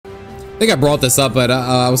think I brought this up, but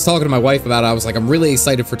I was talking to my wife about it. I was like, I'm really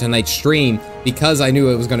excited for tonight's stream because I knew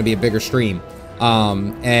it was going to be a bigger stream.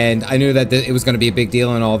 And I knew that it was going to be a big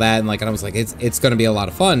deal and all that. And like, and I was like, it's going to be a lot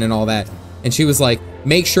of fun and all that. And she was like,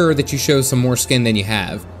 make sure that you show some more skin than you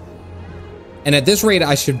have. And at this rate,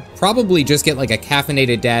 I should probably just get like a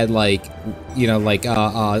Caffeinated Dad, like, you know, like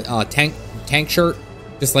tank shirt,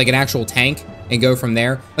 just like an actual tank, and go from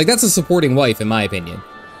there. Like, that's a supporting wife, in my opinion,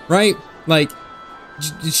 right? Like,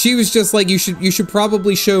 she was just like, you should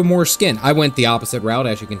probably show more skin. I went the opposite route,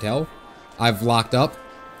 as you can tell. I've locked up.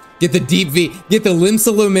 Get the deep V. Get the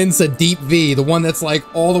Limsa Lumensa deep V, the one that's like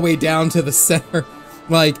all the way down to the center.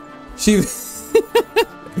 Like, she.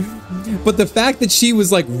 But the fact that she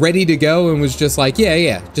was like ready to go and was just like,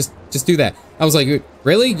 yeah, just do that. I was like,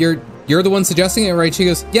 really? You're the one suggesting it, right? She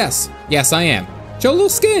goes, yes, I am. Show a little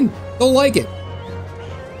skin. They'll like it.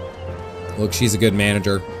 Look, she's a good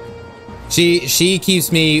manager. She keeps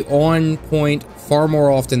me on point far more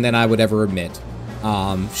often than I would ever admit.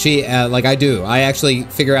 Like I do. I actually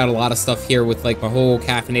figure out a lot of stuff here with like my whole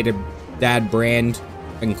Caffeinated Dad brand.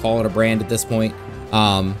 I can call it a brand at this point.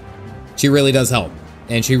 She really does help.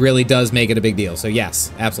 And she really does make it a big deal. So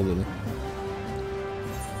yes, absolutely.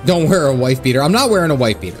 Don't wear a wife beater. I'm not wearing a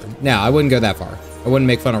wife beater. No, I wouldn't go that far. I wouldn't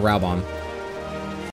make fun of Raubon.